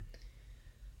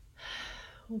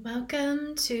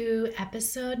Welcome to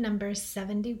episode number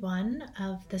 71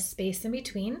 of The Space in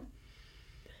Between.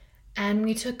 And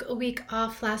we took a week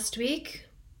off last week.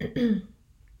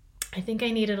 I think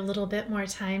I needed a little bit more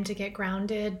time to get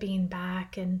grounded being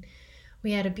back. And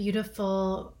we had a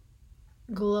beautiful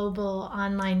global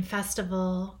online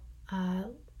festival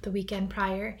the weekend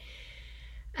prior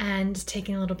and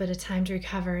taking a little bit of time to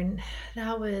recover. And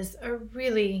that was a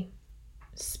really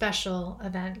special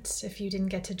event. If you didn't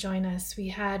get to join us, we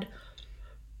had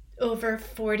over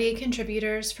 40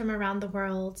 contributors from around the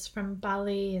world, from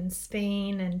Bali and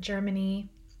Spain and Germany,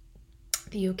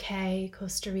 the UK,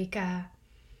 Costa Rica,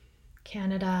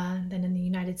 Canada, then in the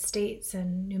United States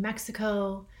and New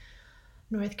Mexico,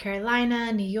 North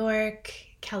Carolina, New York,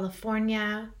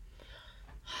 California,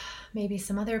 maybe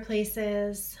some other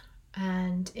places.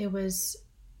 And it was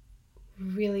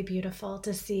really beautiful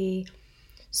to see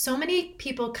so many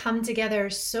people come together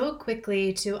so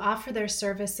quickly to offer their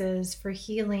services for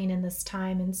healing in this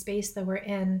time and space that we're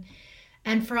in.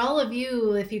 And for all of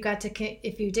you, if you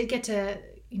did get to,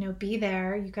 be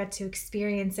there, you got to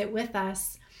experience it with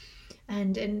us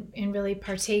and really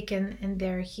partake in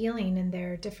their healing and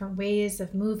their different ways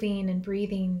of moving and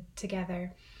breathing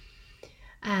together.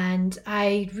 And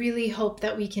I really hope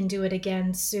that we can do it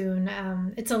again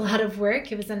soon. It's a lot of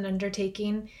work. It was an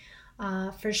undertaking.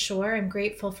 For sure. I'm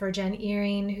grateful for Jen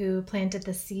Earing, who planted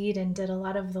the seed and did a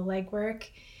lot of the legwork.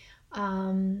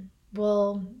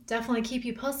 We'll definitely keep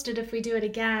you posted if we do it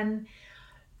again.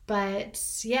 But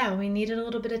yeah, we needed a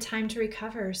little bit of time to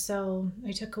recover. So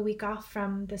I took a week off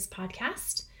from this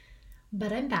podcast,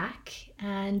 but I'm back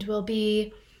and we'll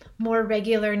be more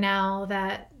regular now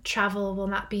that travel will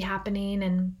not be happening,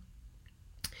 and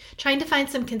trying to find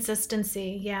some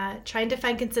consistency. Yeah, trying to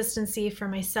find consistency for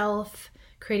myself,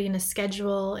 creating a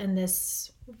schedule in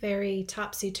this very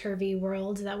topsy-turvy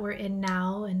world that we're in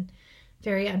now and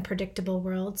very unpredictable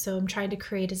world. So I'm trying to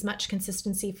create as much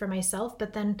consistency for myself,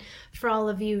 but then for all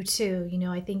of you too.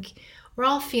 I think we're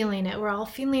all feeling it. We're all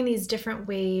feeling these different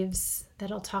waves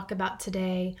that I'll talk about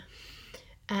today,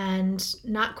 and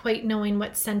not quite knowing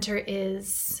what center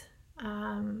is.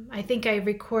 I think I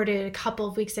recorded a couple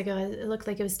of weeks ago, it looked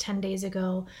like it was 10 days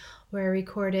ago, where I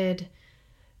recorded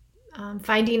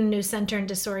finding a new center in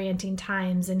disorienting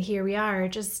times. And here we are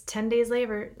just 10 days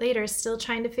later, still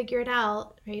trying to figure it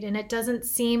out, right? And it doesn't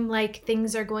seem like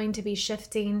things are going to be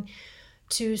shifting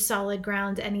to solid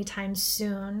ground anytime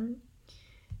soon,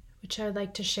 which I'd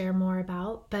like to share more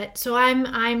about. But so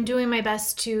I'm doing my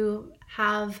best to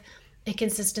have a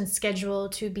consistent schedule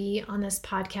to be on this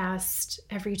podcast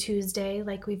every Tuesday,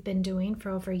 like we've been doing for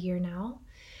over a year now.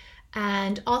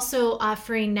 And also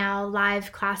offering now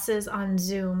live classes on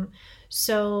Zoom.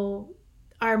 So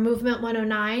our Movement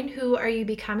 109, Who Are You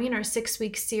Becoming, our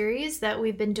 6-week series that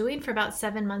we've been doing for about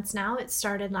 7 months now. It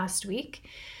started last week.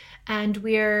 And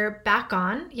we're back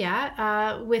on,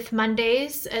 with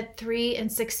Mondays at 3 and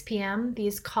 6 p.m.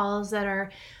 These calls that are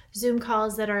Zoom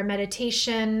calls that are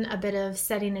meditation, a bit of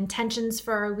setting intentions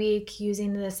for our week,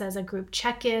 using this as a group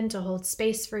check-in to hold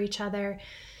space for each other,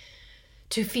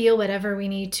 to feel whatever we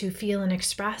need to feel and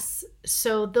express.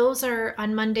 So those are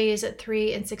on Mondays at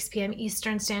 3 and 6 p.m.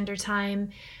 Eastern Standard Time.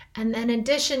 And then in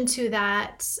addition to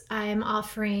that, I'm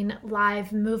offering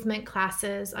live movement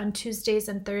classes on Tuesdays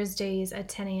and Thursdays at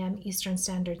 10 a.m. Eastern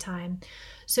Standard Time.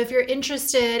 So if you're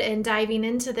interested in diving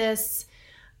into this,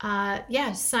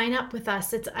 sign up with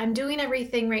us. I'm doing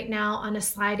everything right now on a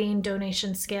sliding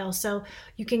donation scale. So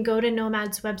you can go to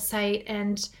Nomad's website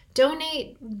and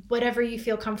donate whatever you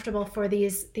feel comfortable for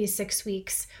these 6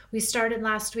 weeks. We started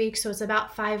last week, so it's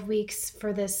about 5 weeks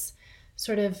for this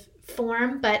sort of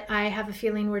form, but I have a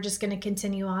feeling we're just going to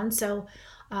continue on. So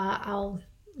I'll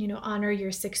honor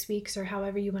your 6 weeks or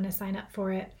however you want to sign up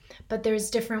for it. But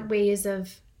there's different ways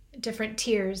of different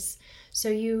tiers. So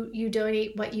you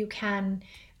donate what you can,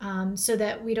 so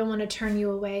that we don't want to turn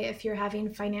you away if you're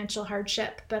having financial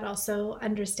hardship, but also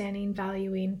understanding,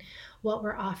 valuing what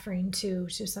we're offering to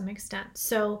some extent.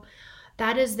 So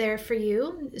that is there for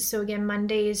you. So again,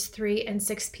 Mondays, 3 and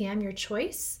 6 p.m., your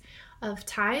choice of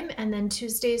time. And then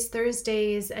Tuesdays,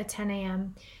 Thursdays at 10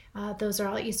 a.m. Those are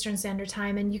all Eastern Standard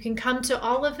Time. And you can come to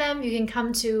all of them. You can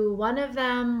come to one of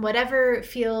them, whatever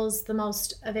feels the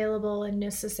most available and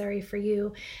necessary for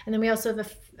you. And then we also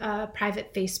have a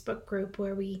private Facebook group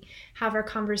where we have our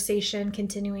conversation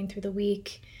continuing through the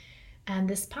week, and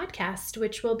this podcast,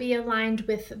 which will be aligned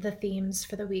with the themes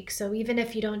for the week. So even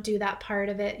if you don't do that part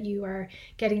of it, you are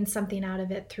getting something out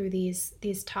of it through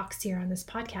these talks here on this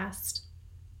podcast.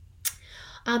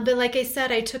 But like I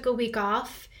said, I took a week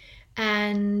off,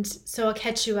 and so I'll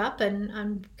catch you up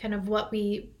on kind of what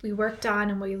we worked on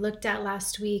and what we looked at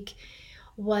last week.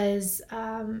 was,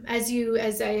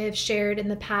 as I have shared in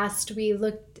the past, we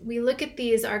look at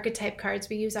these archetype cards.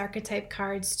 We use archetype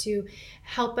cards to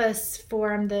help us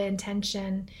form the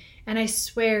intention, and I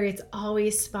swear it's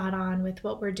always spot on with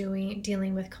what we're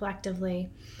dealing with collectively.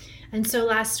 And so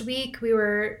last week we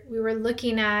were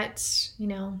looking at,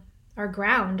 our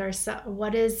ground,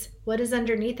 what is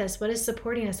underneath us, what is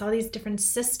supporting us, all these different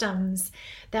systems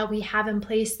that we have in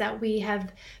place that we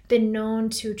have been known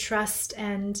to trust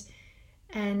and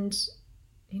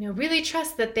really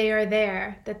trust that they are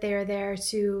there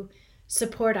to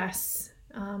support us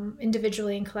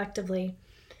individually and collectively.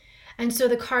 And so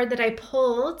the card that I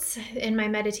pulled in my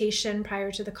meditation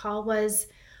prior to the call was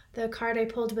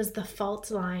the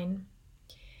fault line.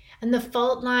 And the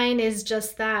fault line is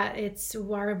just that. It's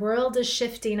our world is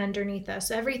shifting underneath us.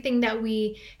 So everything that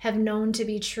we have known to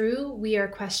be true, we are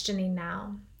questioning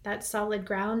now. That solid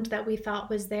ground that we thought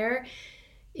was there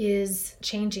is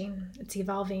changing. It's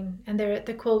evolving. And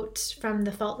the quote from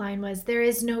the fault line was, "There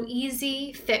is no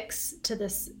easy fix to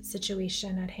this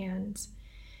situation at hand.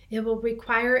 It will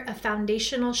require a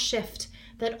foundational shift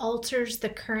that alters the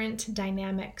current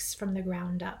dynamics from the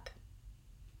ground up."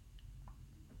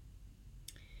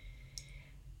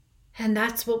 And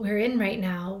that's what we're in right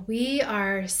now. We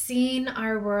are seeing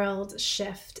our world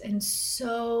shift in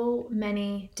so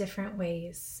many different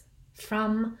ways,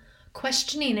 from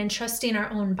questioning and trusting our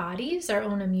own bodies, our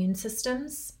own immune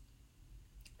systems,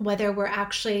 whether we're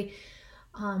actually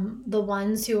the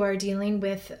ones who are dealing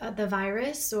with the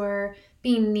virus, or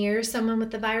being near someone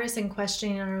with the virus and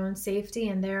questioning our own safety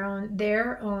and their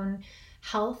own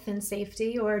health and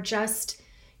safety, or just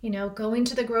going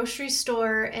to the grocery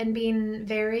store and being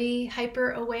very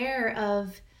hyper aware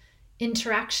of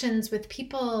interactions with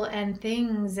people and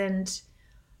things and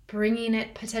bringing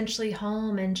it potentially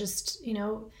home, and just,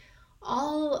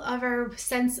 all of our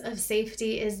sense of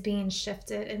safety is being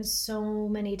shifted in so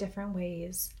many different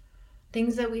ways.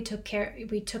 Things that we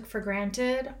took for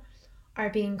granted are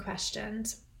being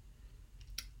questioned.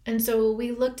 And so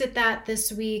we looked at that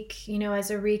this week,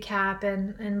 as a recap,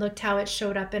 and looked how it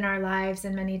showed up in our lives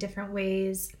in many different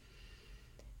ways.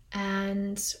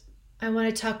 And I want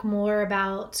to talk more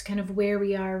about kind of where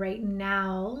we are right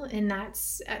now in that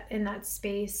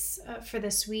space for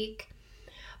this week.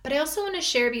 But I also want to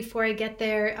share, before I get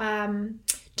there,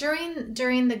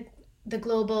 during the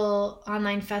Global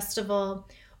Online Festival,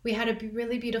 we had a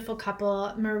really beautiful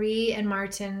couple, Marie and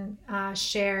Martin,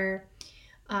 share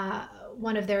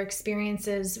one of their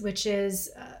experiences, which is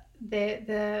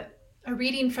a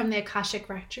reading from the Akashic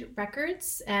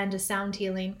Records and a sound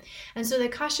healing. And so the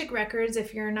Akashic Records,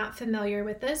 if you're not familiar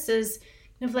with this, is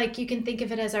kind of like, you can think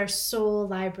of it as our soul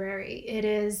library.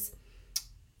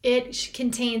 It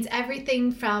contains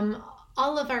everything from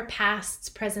all of our pasts,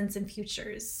 presents, and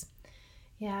futures.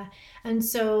 Yeah. And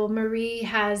so Marie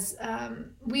has,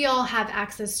 we all have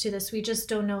access to this. We just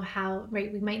don't know how,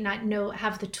 right? We might not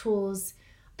have the tools,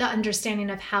 the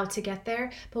understanding of how to get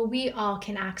there, but we all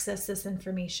can access this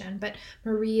information. But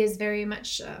Marie is very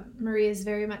much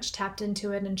tapped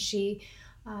into it, and she,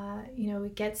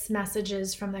 gets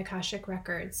messages from the Akashic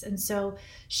Records. And so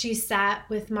she sat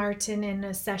with Martin in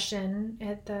a session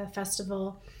at the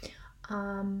festival,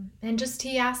 and just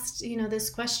he asked, this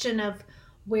question of,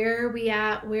 where are we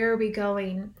at? Where are we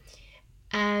going?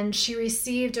 And she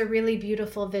received a really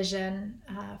beautiful vision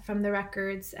from the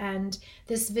records. And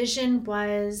this vision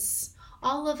was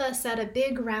all of us at a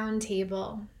big round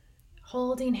table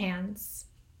holding hands.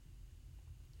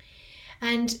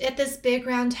 And at this big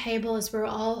round table, as we're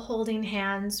all holding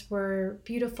hands, were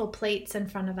beautiful plates in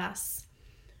front of us,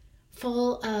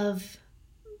 full of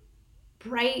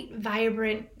bright,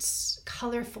 vibrant,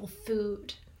 colorful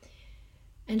food.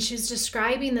 And she was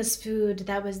describing this food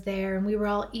that was there, and we were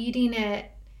all eating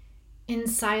it in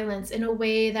silence, in a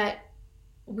way that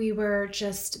we were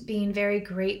just being very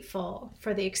grateful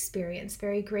for the experience,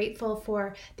 very grateful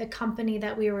for the company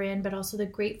that we were in, but also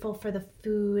grateful for the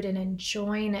food and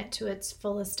enjoying it to its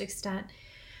fullest extent.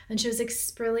 And she was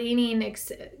explaining,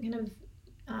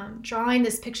 drawing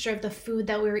this picture of the food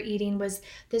that we were eating was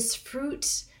this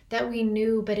fruit that we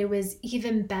knew, but it was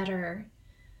even better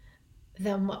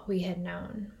than what we had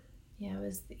known. Yeah, it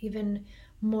was even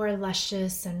more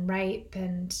luscious and ripe,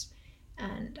 and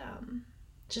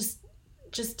just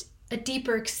a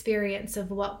deeper experience of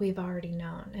what we've already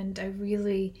known. And I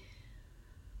really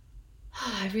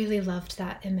loved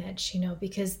that image,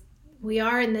 because we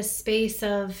are in this space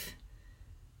of,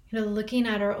 looking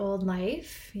at our old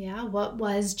life, what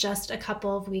was just a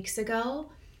couple of weeks ago,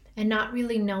 and not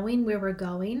really knowing where we're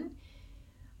going.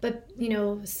 But,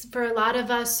 for a lot of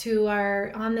us who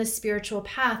are on this spiritual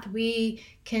path, we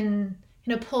can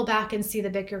pull back and see the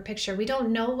bigger picture. We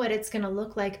don't know what it's going to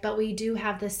look like, but we do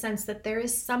have this sense that there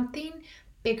is something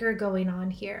bigger going on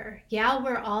here. Yeah,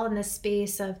 we're all in this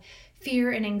space of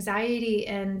fear and anxiety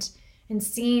and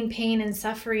seeing pain and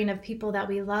suffering of people that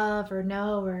we love or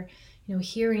know, or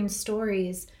hearing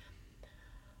stories.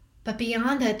 But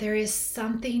beyond that, there is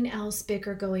something else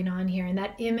bigger going on here. And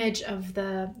that image of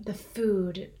the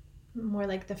food, more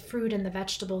like the fruit and the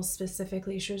vegetables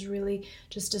specifically, she was really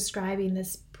just describing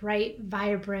this bright,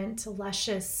 vibrant,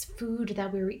 luscious food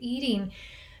that we were eating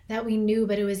that we knew,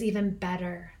 but it was even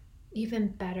better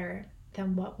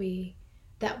than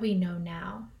that we know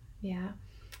now. Yeah.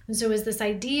 And so it was this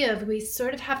idea of we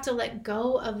sort of have to let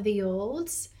go of the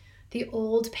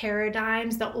old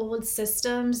paradigms, the old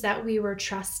systems that we were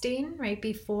trusting right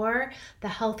before, the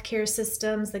healthcare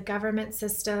systems, the government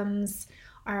systems,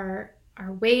 our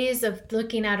ways of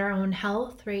looking at our own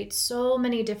health, right? So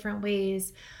many different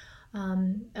ways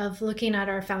of looking at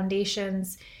our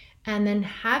foundations, and then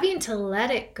having to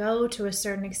let it go to a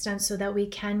certain extent so that we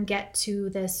can get to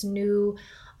this new,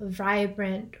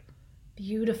 vibrant,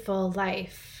 beautiful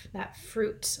life, that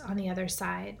fruit on the other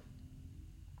side.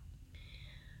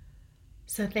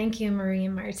 So thank you, Marie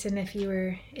and Martin, if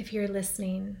you're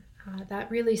listening.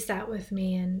 That really sat with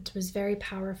me and was very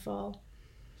powerful.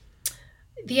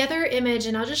 The other image,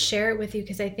 and I'll just share it with you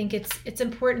because I think it's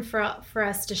important for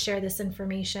us to share this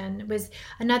information, was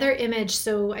another image.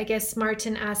 So I guess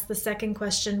Martin asked, the second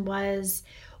question was,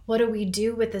 what do we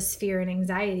do with this fear and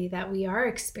anxiety that we are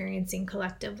experiencing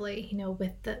collectively,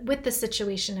 with the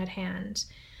situation at hand?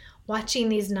 Watching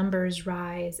these numbers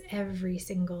rise every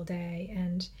single day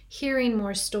and hearing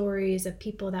more stories of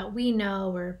people that we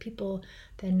know or people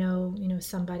that know,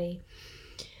 somebody.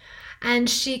 And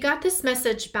she got this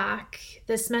message back.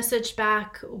 This message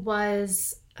back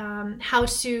was how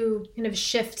to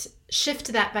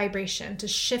shift that vibration, to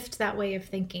shift that way of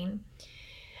thinking.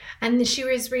 And she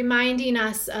was reminding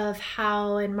us of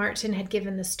how, and Martin had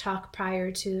given this talk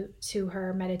prior to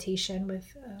her meditation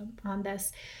on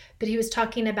this, but he was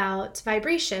talking about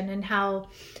vibration and how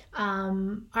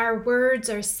our words,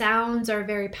 our sounds are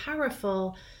very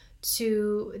powerful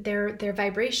to their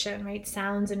vibration, right?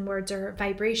 Sounds and words are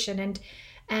vibration,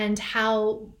 and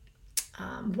how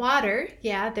water,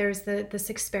 there's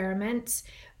this experiment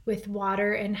with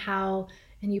water, and how,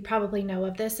 and you probably know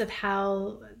of this, of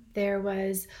how there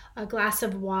was a glass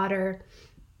of water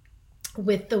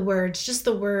with the words, just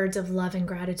the words of love and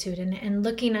gratitude, and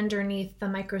looking underneath the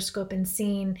microscope and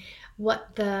seeing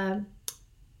what the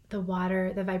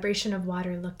water, the vibration of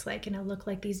water looked like. And it looked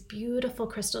like these beautiful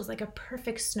crystals, like a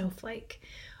perfect snowflake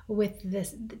with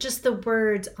this, just the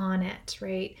words on it,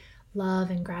 right?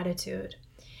 Love and gratitude.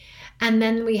 And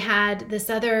then we had this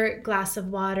other glass of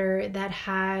water that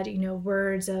had,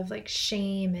 words of like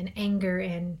shame and anger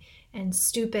and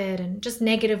stupid and just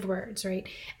negative words, right?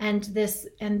 And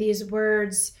these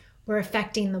words were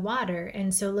affecting the water.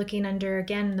 And so looking under,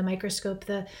 again, the microscope,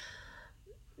 the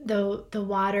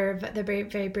water, the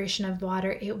vibration of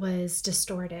water, it was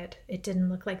distorted. It didn't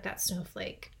look like that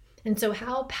snowflake. And so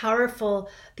how powerful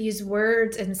these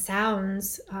words and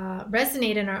sounds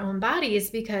resonate in our own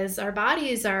bodies, because our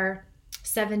bodies are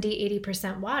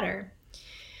 70-80% water.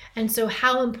 And so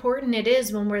how important it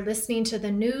is when we're listening to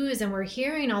the news and we're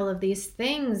hearing all of these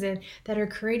things and that are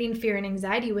creating fear and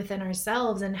anxiety within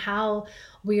ourselves, and how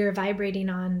we are vibrating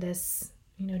on this,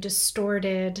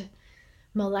 distorted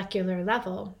molecular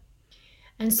level.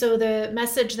 And so the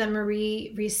message that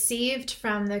Marie received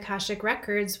from the Akashic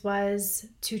Records was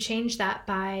to change that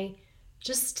by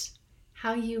just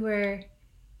how you were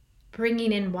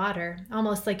bringing in water,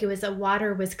 almost like it was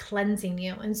water was cleansing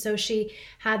you. And so she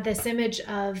had this image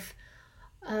of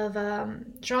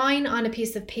drawing on a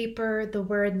piece of paper the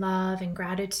word love and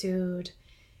gratitude,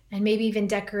 and maybe even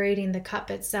decorating the cup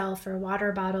itself or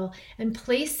water bottle, and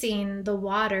placing the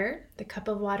water, the cup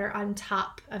of water, on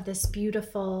top of this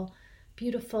beautiful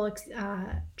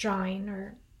drawing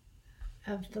or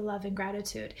of the love and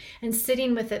gratitude, and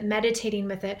sitting with it, meditating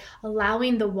with it,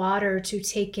 allowing the water to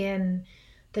take in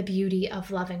the beauty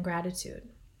of love and gratitude.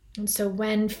 And so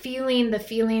when feeling the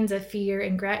feelings of fear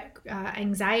and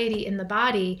anxiety in the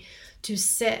body, to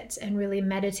sit and really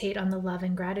meditate on the love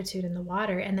and gratitude in the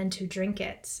water, and then to drink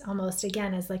it almost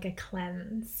again as like a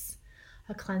cleanse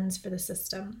for the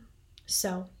system.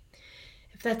 So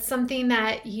if that's something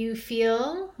that you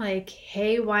feel like,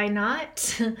 hey, why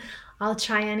not? I'll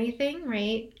try anything,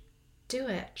 right? Do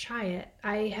it, try it.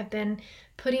 I have been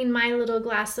putting my little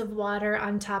glass of water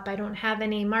on top. I don't have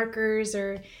any markers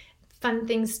or fun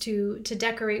things to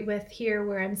decorate with here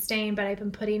where I'm staying, but I've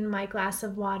been putting my glass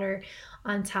of water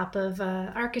on top of an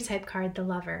archetype card, the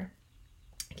Lover.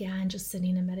 Yeah, and just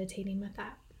sitting and meditating with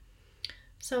that.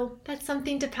 So that's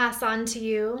something to pass on to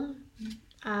you.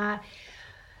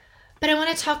 But I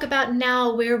want to talk about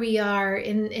now where we are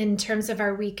in terms of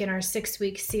our week and our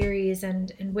 6-week series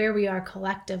and where we are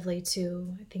collectively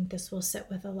too. I think this will sit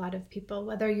with a lot of people,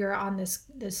 whether you're on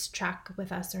this track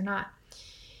with us or not.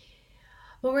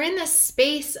 But we're in this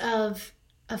space of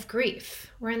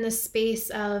grief. We're in this space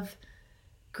of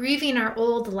grieving our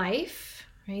old life,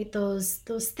 right? Those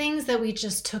things that we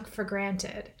just took for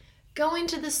granted. Going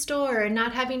to the store and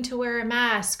not having to wear a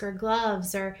mask or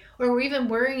gloves, or we're even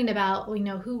worrying about,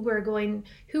 who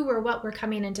or what we're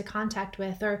coming into contact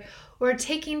with, or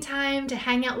taking time to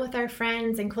hang out with our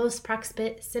friends in close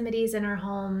proximities in our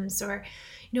homes, or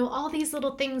all these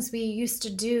little things we used to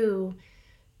do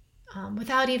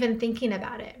without even thinking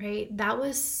about it, right? That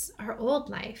was our old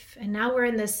life. And now we're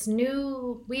in this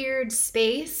new weird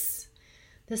space,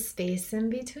 the space in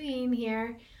between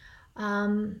here,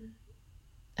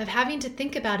 of having to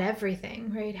think about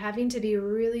everything, right? Having to be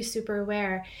really super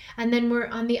aware. And then we're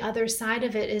on the other side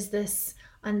of it is this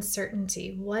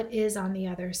uncertainty. What is on the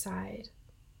other side?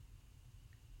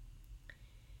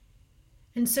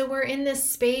 And so we're in this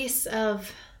space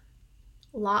of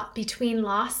between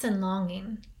loss and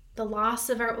longing. The loss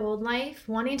of our old life,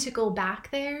 wanting to go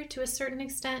back there to a certain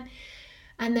extent,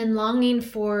 and then longing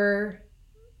for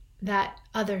that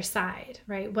other side,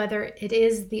 right? Whether it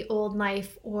is the old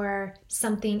life or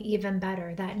something even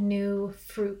better, that new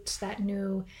fruit, that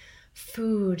new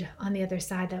food on the other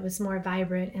side that was more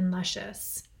vibrant and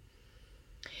luscious.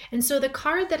 And so the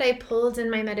card that I pulled in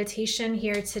my meditation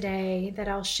here today that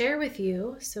I'll share with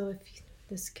you, so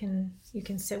if you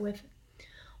can sit with,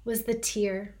 was the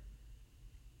tear.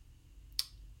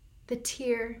 The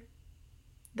tear,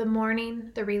 the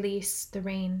mourning, the release, the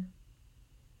rain.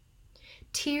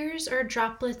 Tears are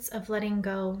droplets of letting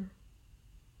go.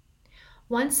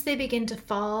 Once they begin to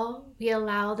fall, we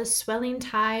allow the swelling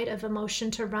tide of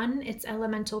emotion to run its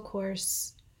elemental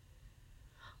course.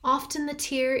 Often the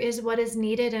tear is what is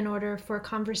needed in order for a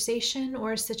conversation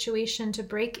or a situation to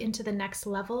break into the next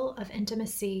level of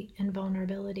intimacy and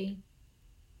vulnerability.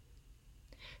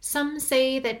 Some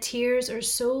say that tears are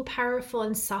so powerful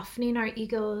in softening our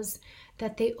egos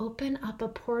that they open up a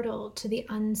portal to the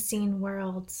unseen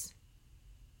worlds.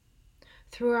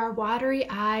 Through our watery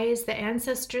eyes, the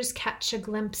ancestors catch a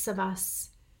glimpse of us,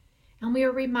 and we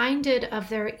are reminded of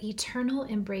their eternal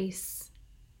embrace.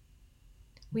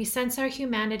 We sense our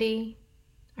humanity,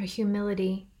 our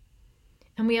humility,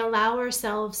 and we allow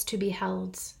ourselves to be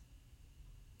held.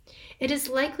 It is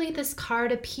likely this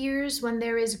card appears when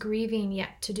there is grieving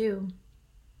yet to do,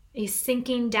 a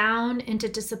sinking down into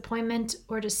disappointment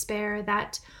or despair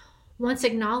that, once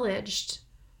acknowledged,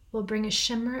 will bring a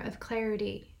shimmer of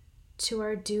clarity to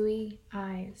our dewy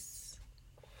eyes.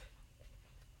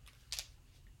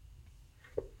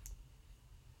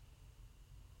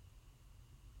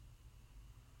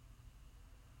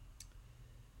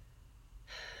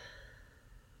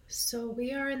 So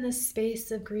we are in the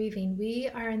space of grieving. We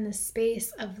are in the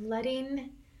space of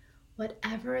letting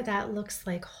whatever that looks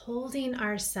like, holding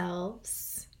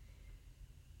ourselves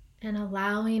and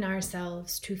allowing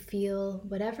ourselves to feel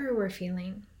whatever we're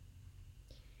feeling.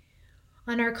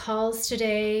 On our calls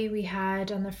today, we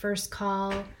had on the first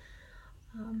call,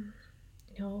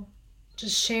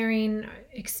 just sharing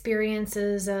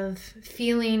experiences of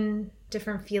feeling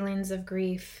different feelings of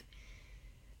grief.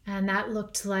 And that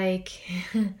looked like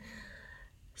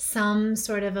some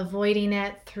sort of avoiding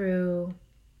it through,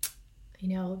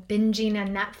 binging on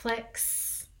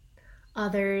Netflix,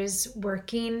 others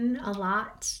working a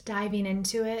lot, diving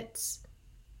into it,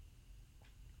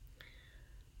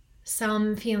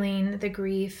 some feeling the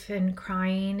grief and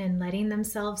crying and letting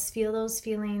themselves feel those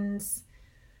feelings,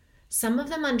 some of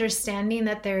them understanding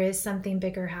that there is something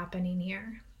bigger happening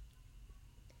here.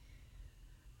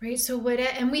 Right? So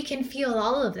and we can feel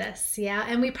all of this, yeah?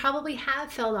 And we probably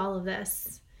have felt all of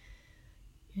this.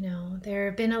 There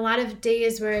have been a lot of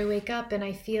days where I wake up and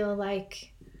I feel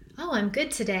like, oh, I'm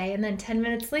good today. And then 10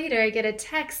 minutes later, I get a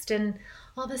text and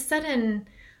all of a sudden,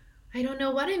 I don't know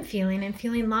what I'm feeling. I'm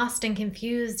feeling lost and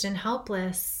confused and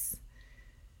helpless.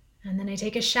 And then I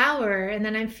take a shower and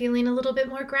then I'm feeling a little bit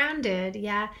more grounded.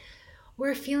 Yeah.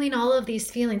 We're feeling all of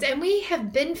these feelings, and we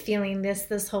have been feeling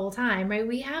this whole time, right?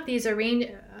 We have these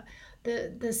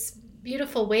this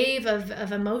beautiful wave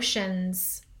of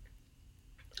emotions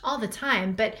all the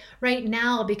time, but right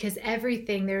now, because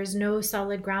there is no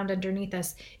solid ground underneath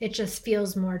us, it just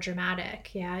feels more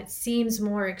dramatic. Yeah, it seems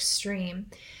more extreme.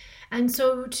 And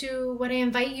so what I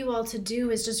invite you all to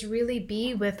do is just really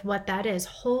be with what that is.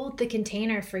 Hold the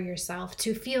container for yourself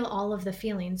to feel all of the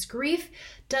feelings. Grief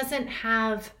doesn't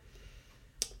have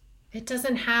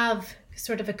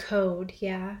sort of a code,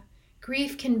 yeah.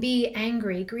 Grief can be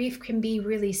angry. Grief can be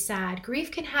really sad. Grief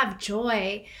can have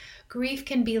joy. Grief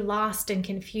can be lost and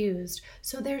confused.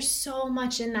 So there's so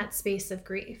much in that space of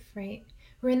grief, right?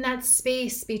 We're in that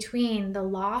space between the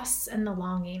loss and the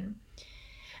longing.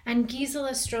 And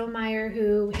Gisela Strohmeyer,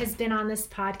 who has been on this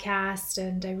podcast,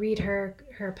 and I read her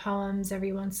poems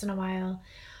every once in a while,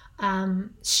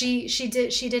 she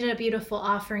did a beautiful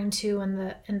offering too in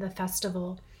the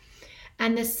festival.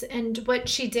 And what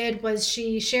she did was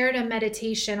she shared a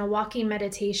meditation, a walking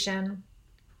meditation.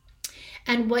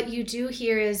 And what you do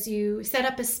here is you set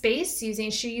up a space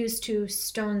she used 2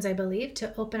 stones, I believe,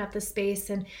 to open up the space,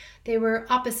 and they were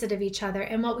opposite of each other.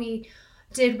 And what we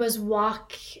did was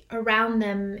walk around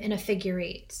them in a figure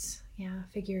 8. Yeah,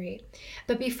 figure 8.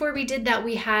 But before we did that,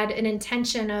 we had an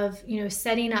intention of,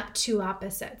 setting up 2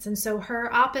 opposites. And so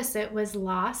her opposite was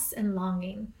loss and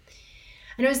longing.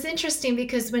 And it was interesting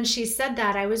because when she said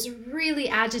that, I was really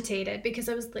agitated because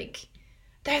I was like,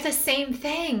 they're the same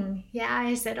thing. Yeah,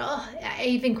 I said, I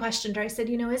even questioned her. I said,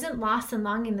 isn't loss and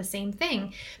longing the same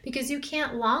thing? Because you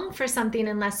can't long for something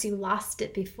unless you lost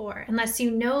it before, unless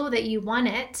you know that you want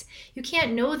it. You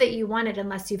can't know that you want it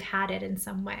unless you've had it in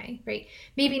some way, right?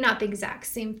 Maybe not the exact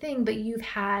same thing, but you've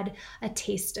had a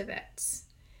taste of it.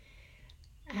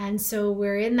 And so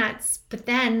we're in that, but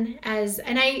then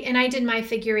I did my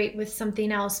figure 8 with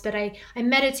something else, but I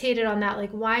meditated on that.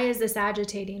 Like, why is this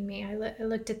agitating me? I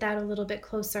looked at that a little bit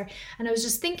closer, and I was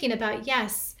just thinking about,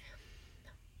 yes,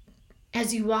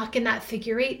 as you walk in that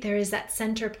figure 8, there is that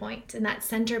center point, and that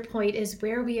center point is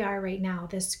where we are right now,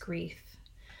 this grief,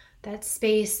 that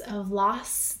space of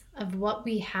loss of what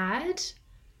we had,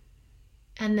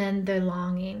 and then the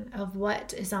longing of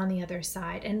what is on the other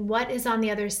side. And what is on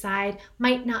the other side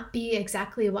might not be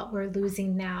exactly what we're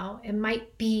losing now. It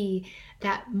might be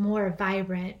that more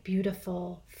vibrant,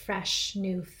 beautiful, fresh,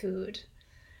 new food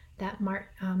that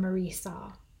Marie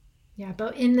saw. Yeah,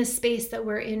 but in the space that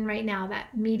we're in right now,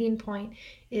 that meeting point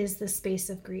is the space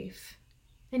of grief.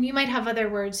 And you might have other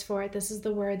words for it. This is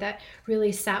the word that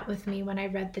really sat with me when I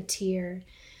read the tear.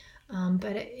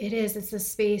 But it's a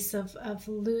space of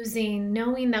losing,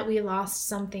 knowing that we lost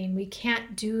something. We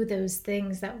can't do those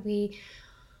things that we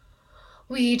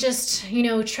just,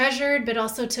 treasured, but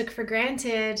also took for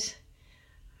granted.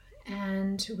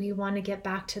 And we want to get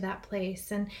back to that place.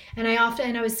 And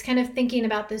I was kind of thinking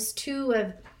about this too,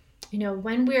 of,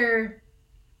 when we're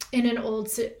in an old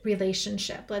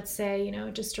relationship, let's say,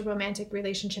 just a romantic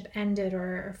relationship ended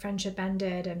or a friendship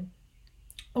ended,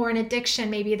 or an addiction,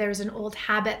 maybe there's an old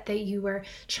habit that you were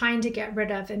trying to get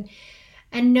rid of,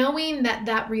 and knowing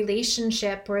that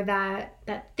relationship or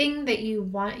that thing that you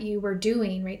were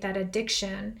doing, right, that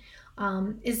addiction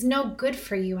is no good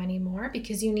for you anymore,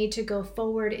 because you need to go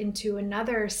forward into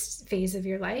another phase of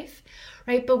your life,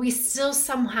 right? But we still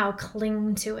somehow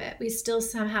cling to it. We still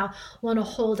somehow want to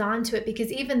hold on to it,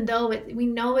 because even though we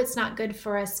know it's not good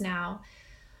for us now,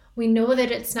 we know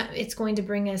that it's going to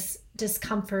bring us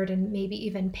discomfort and maybe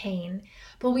even pain,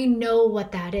 but we know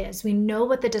what that is. We know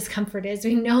what the discomfort is.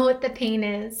 We know what the pain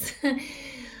is,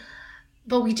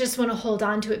 but we just want to hold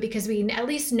on to it because we at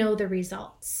least know the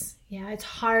results. Yeah, it's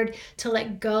hard to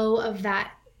let go of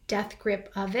that death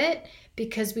grip of it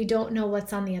because we don't know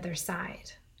what's on the other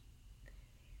side.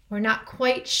 We're not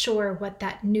quite sure what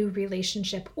that new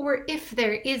relationship, or if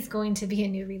there is going to be a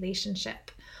new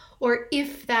relationship, or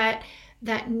if that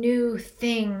new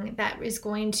thing that is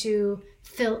going to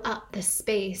fill up the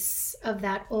space of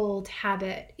that old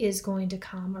habit is going to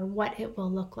come, or what it will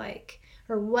look like,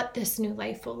 or what this new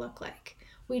life will look like.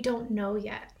 We don't know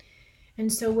yet.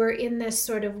 And so we're in this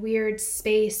sort of weird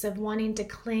space of wanting to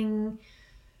cling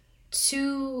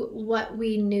to what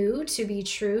we knew to be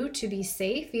true, to be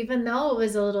safe, even though it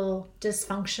was a little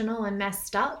dysfunctional and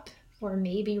messed up, or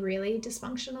maybe really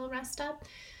dysfunctional and messed up.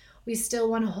 We still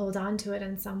want to hold on to it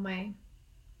in some way.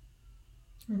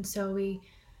 And so we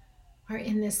are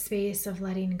in this space of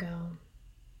letting go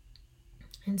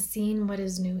and seeing what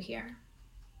is new here.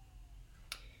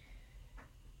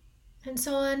 And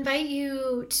so I'll invite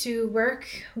you to work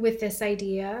with this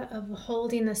idea of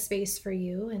holding the space for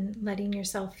you and letting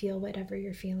yourself feel whatever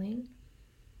you're feeling.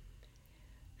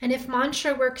 And if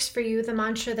mantra works for you, the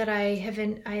mantra that I have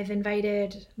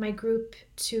invited my group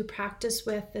to practice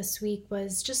with this week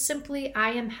was just simply, I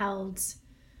am held.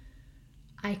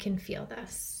 I can feel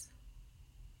this.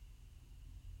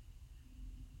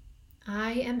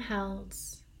 I am held.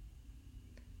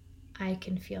 I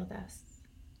can feel this.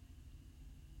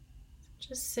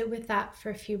 Just sit with that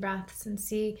for a few breaths and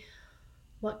see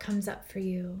what comes up for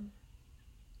you.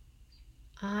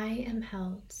 I am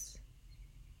held.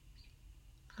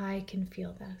 I can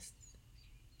feel this.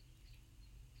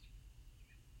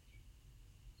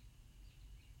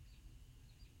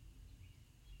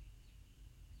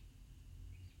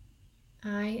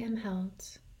 I am held.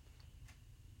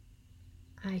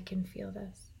 I can feel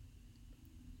this.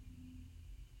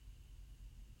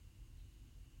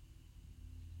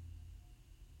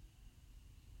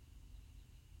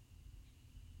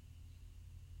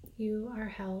 You are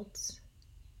held,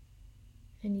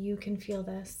 and you can feel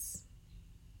this.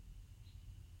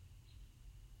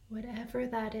 Whatever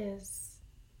that is,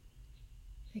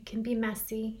 it can be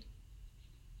messy.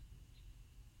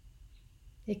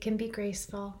 It can be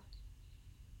graceful.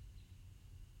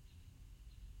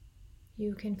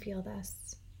 You can feel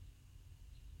this.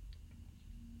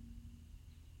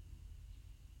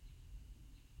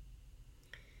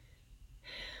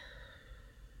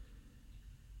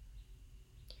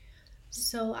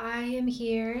 So I am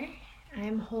here. I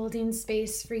am holding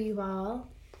space for you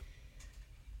all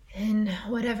in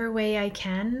whatever way I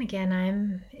can. Again,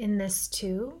 I'm in this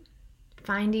too,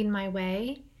 finding my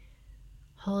way,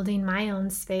 holding my own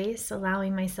space,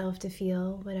 allowing myself to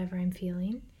feel whatever I'm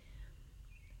feeling.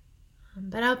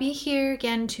 But I'll be here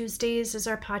again. Tuesdays is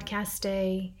our podcast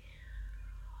day.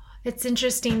 It's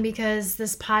interesting because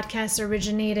this podcast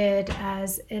originated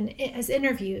as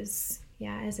interviews.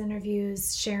 As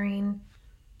interviews,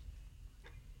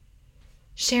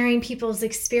 sharing people's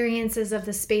experiences of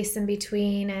the space in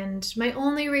between. And my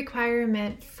only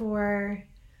requirement for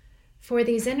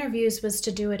these interviews was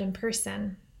to do it in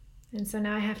person. And so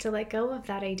now I have to let go of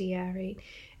that idea, right?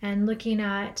 And looking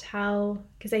at how,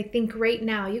 because I think right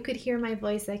now, you could hear my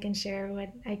voice, I can share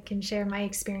my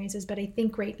experiences, but I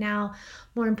think right now,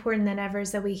 more important than ever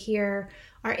is that we hear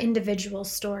our individual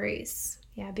stories.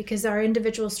 Because our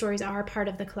individual stories are part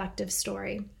of the collective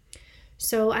story.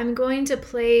 So I'm going to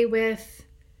play with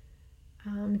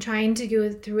trying to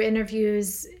go through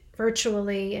interviews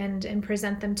virtually and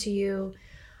present them to you.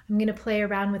 I'm going to play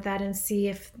around with that and see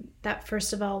if that,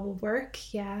 first of all, will work.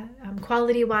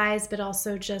 Quality-wise, but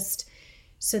also just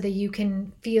so that you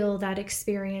can feel that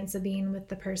experience of being with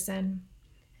the person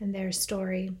and their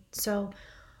story. So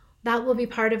that will be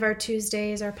part of our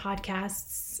Tuesdays, our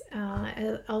podcasts.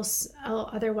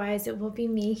 Otherwise, it will be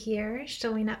me here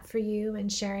showing up for you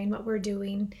and sharing what we're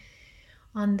doing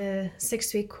on the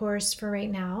 6-week course for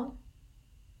right now.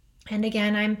 And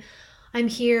again, I'm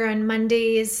here on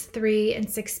Mondays, 3 and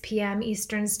 6 p.m.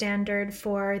 Eastern Standard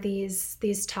for these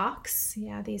talks,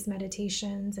 these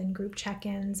meditations and group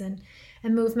check-ins and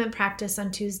movement practice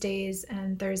on Tuesdays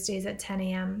and Thursdays at 10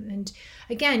 a.m. And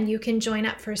again, you can join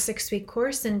up for a 6-week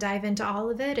course and dive into all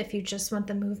of it. If you just want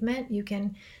the movement, you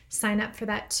can sign up for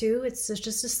that too. It's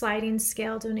just a sliding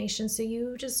scale donation, so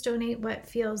you just donate what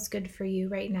feels good for you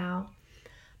right now.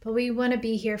 But we want to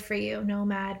be here for you,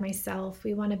 Nomad, myself.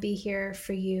 We want to be here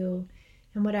for you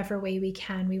in whatever way we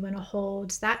can. We want to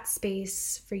hold that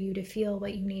space for you to feel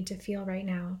what you need to feel right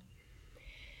now.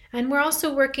 And we're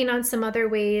also working on some other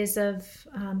ways of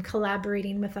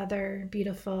collaborating with other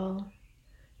beautiful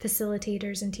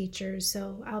facilitators and teachers.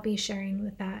 So I'll be sharing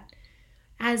with that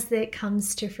as it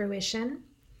comes to fruition.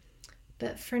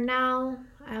 But for now,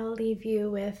 I'll leave you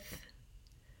with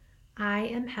I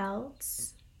am held.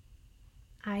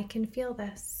 I can feel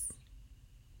this.